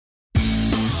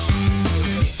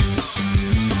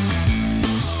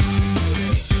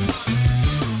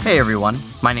Hey everyone,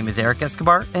 my name is Eric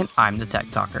Escobar and I'm the Tech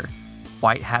Talker.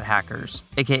 White Hat Hackers,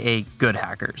 aka Good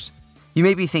Hackers. You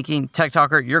may be thinking, Tech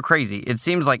Talker, you're crazy. It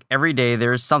seems like every day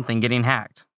there is something getting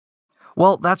hacked.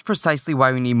 Well, that's precisely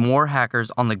why we need more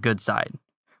hackers on the good side.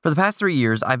 For the past 3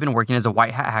 years, I've been working as a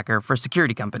white hat hacker for a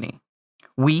security company.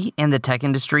 We and the tech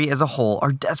industry as a whole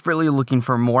are desperately looking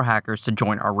for more hackers to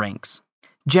join our ranks.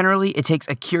 Generally, it takes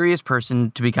a curious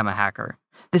person to become a hacker.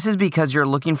 This is because you're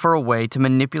looking for a way to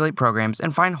manipulate programs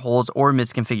and find holes or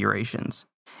misconfigurations.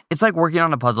 It's like working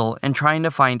on a puzzle and trying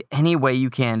to find any way you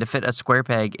can to fit a square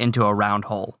peg into a round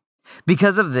hole.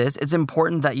 Because of this, it's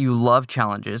important that you love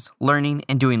challenges, learning,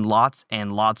 and doing lots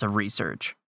and lots of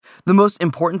research. The most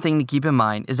important thing to keep in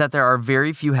mind is that there are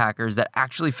very few hackers that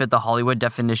actually fit the Hollywood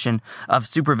definition of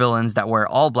supervillains that wear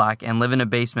all black and live in a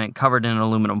basement covered in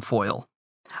aluminum foil.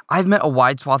 I've met a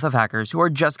wide swath of hackers who are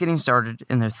just getting started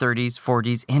in their 30s,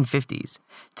 40s, and 50s,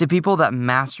 to people that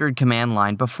mastered command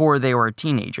line before they were a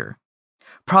teenager.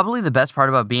 Probably the best part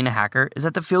about being a hacker is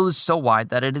that the field is so wide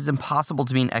that it is impossible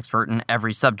to be an expert in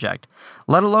every subject,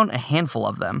 let alone a handful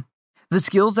of them. The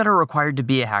skills that are required to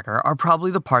be a hacker are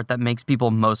probably the part that makes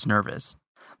people most nervous,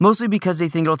 mostly because they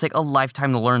think it'll take a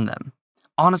lifetime to learn them.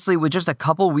 Honestly, with just a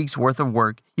couple weeks worth of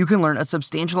work, you can learn a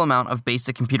substantial amount of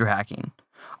basic computer hacking.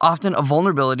 Often, a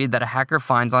vulnerability that a hacker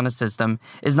finds on a system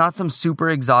is not some super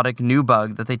exotic new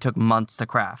bug that they took months to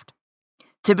craft.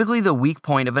 Typically, the weak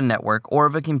point of a network or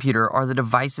of a computer are the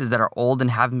devices that are old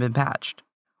and haven't been patched,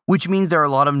 which means there are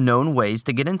a lot of known ways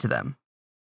to get into them.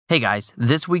 Hey guys,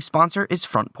 this week's sponsor is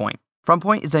FrontPoint.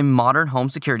 FrontPoint is a modern home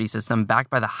security system backed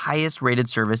by the highest rated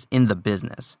service in the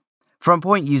business.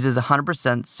 FrontPoint uses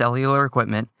 100% cellular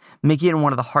equipment, making it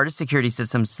one of the hardest security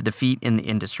systems to defeat in the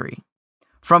industry.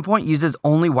 FrontPoint uses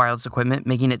only wireless equipment,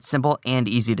 making it simple and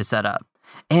easy to set up.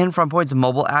 And FrontPoint's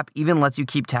mobile app even lets you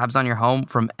keep tabs on your home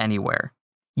from anywhere.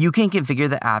 You can configure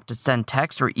the app to send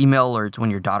text or email alerts when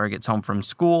your daughter gets home from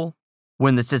school,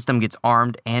 when the system gets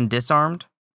armed and disarmed,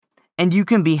 and you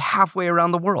can be halfway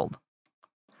around the world.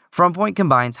 FrontPoint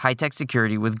combines high-tech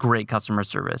security with great customer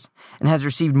service and has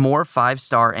received more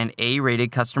 5-star and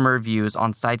A-rated customer reviews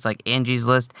on sites like Angie's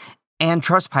List and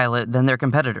Trustpilot than their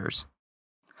competitors.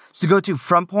 So go to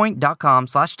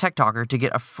frontpoint.com/techtalker to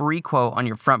get a free quote on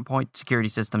your FrontPoint security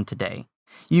system today.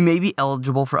 You may be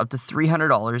eligible for up to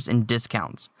 $300 in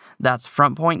discounts. That's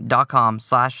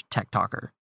frontpoint.com/techtalker.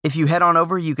 If you head on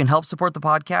over, you can help support the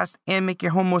podcast and make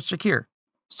your home more secure.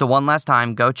 So one last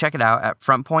time, go check it out at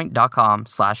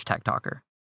frontpoint.com/techtalker.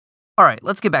 All right,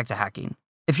 let's get back to hacking.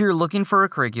 If you're looking for a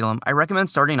curriculum, I recommend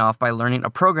starting off by learning a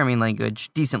programming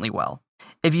language decently well.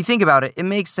 If you think about it, it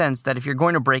makes sense that if you're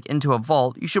going to break into a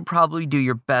vault, you should probably do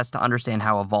your best to understand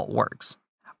how a vault works.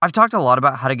 I've talked a lot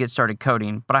about how to get started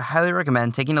coding, but I highly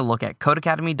recommend taking a look at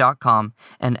codeacademy.com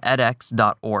and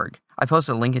edX.org. I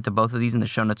posted a link into both of these in the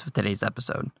show notes of today's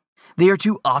episode. They are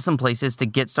two awesome places to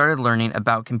get started learning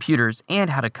about computers and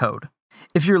how to code.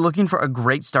 If you're looking for a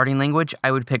great starting language,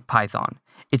 I would pick Python.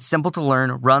 It's simple to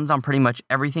learn, runs on pretty much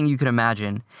everything you could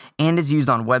imagine, and is used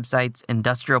on websites,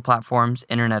 industrial platforms,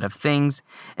 Internet of Things,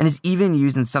 and is even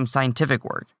used in some scientific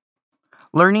work.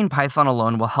 Learning Python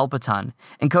alone will help a ton,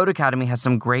 and Codecademy has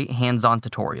some great hands-on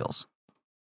tutorials.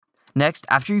 Next,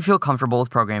 after you feel comfortable with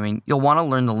programming, you'll want to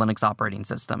learn the Linux operating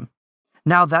system.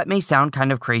 Now, that may sound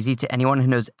kind of crazy to anyone who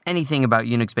knows anything about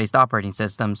Unix-based operating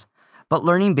systems, but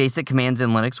learning basic commands in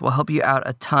Linux will help you out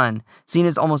a ton, seeing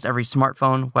as almost every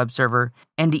smartphone, web server,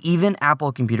 and even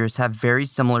Apple computers have very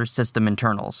similar system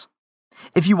internals.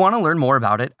 If you want to learn more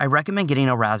about it, I recommend getting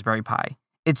a Raspberry Pi.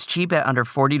 It's cheap at under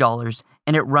 $40,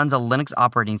 and it runs a Linux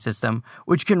operating system,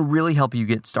 which can really help you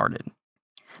get started.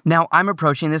 Now, I'm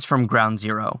approaching this from ground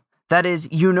zero. That is,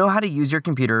 you know how to use your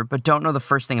computer, but don't know the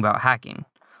first thing about hacking.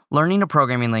 Learning a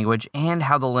programming language and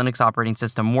how the Linux operating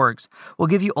system works will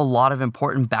give you a lot of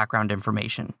important background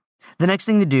information. The next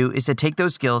thing to do is to take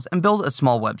those skills and build a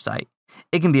small website.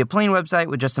 It can be a plain website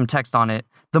with just some text on it.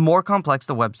 The more complex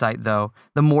the website, though,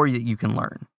 the more that you can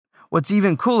learn. What's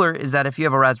even cooler is that if you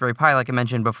have a Raspberry Pi, like I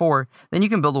mentioned before, then you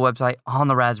can build a website on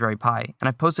the Raspberry Pi, and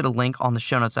I've posted a link on the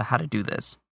show notes on how to do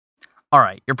this.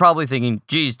 Alright, you're probably thinking,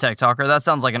 geez, Tech Talker, that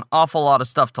sounds like an awful lot of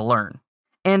stuff to learn.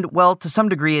 And, well, to some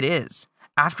degree it is.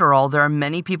 After all, there are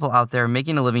many people out there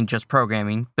making a living just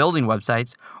programming, building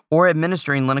websites, or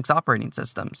administering Linux operating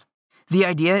systems. The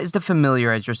idea is to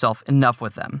familiarize yourself enough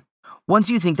with them. Once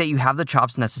you think that you have the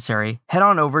chops necessary, head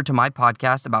on over to my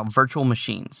podcast about virtual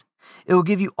machines. It will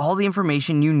give you all the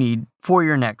information you need for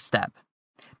your next step.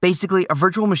 Basically, a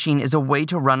virtual machine is a way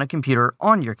to run a computer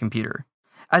on your computer.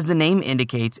 As the name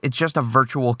indicates, it's just a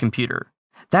virtual computer.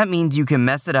 That means you can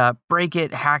mess it up, break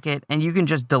it, hack it, and you can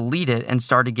just delete it and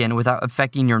start again without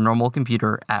affecting your normal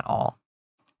computer at all.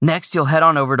 Next, you'll head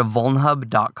on over to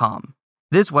vulnhub.com.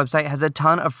 This website has a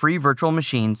ton of free virtual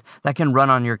machines that can run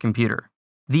on your computer.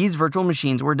 These virtual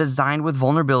machines were designed with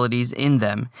vulnerabilities in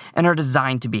them and are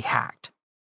designed to be hacked.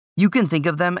 You can think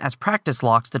of them as practice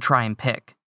locks to try and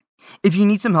pick. If you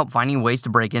need some help finding ways to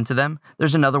break into them,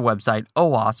 there's another website,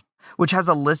 OWASP, which has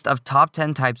a list of top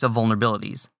 10 types of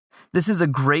vulnerabilities. This is a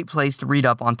great place to read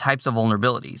up on types of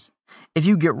vulnerabilities. If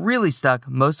you get really stuck,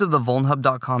 most of the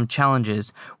vulnhub.com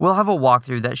challenges will have a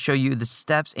walkthrough that show you the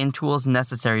steps and tools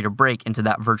necessary to break into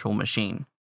that virtual machine.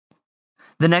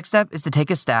 The next step is to take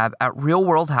a stab at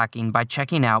real-world hacking by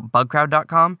checking out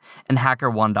bugcrowd.com and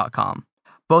hackerone.com.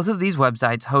 Both of these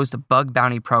websites host bug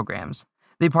bounty programs.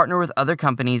 They partner with other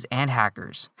companies and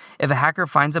hackers. If a hacker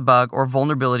finds a bug or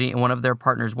vulnerability in one of their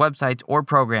partners' websites or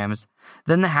programs,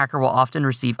 then the hacker will often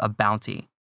receive a bounty.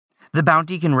 The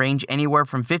bounty can range anywhere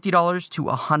from $50 to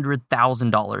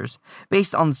 $100,000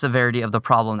 based on the severity of the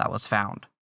problem that was found.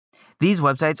 These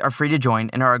websites are free to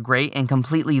join and are a great and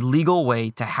completely legal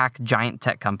way to hack giant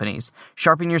tech companies,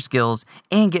 sharpen your skills,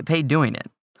 and get paid doing it.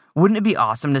 Wouldn't it be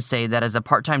awesome to say that as a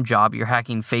part-time job you're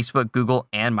hacking Facebook, Google,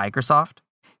 and Microsoft?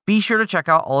 Be sure to check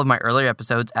out all of my earlier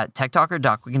episodes at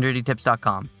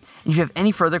techtalker.quickanddirtytips.com. And if you have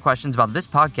any further questions about this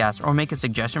podcast or make a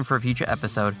suggestion for a future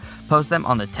episode, post them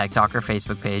on the Tech Talker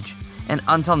Facebook page. And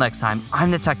until next time,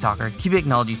 I'm the Tech Talker, keeping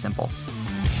technology simple.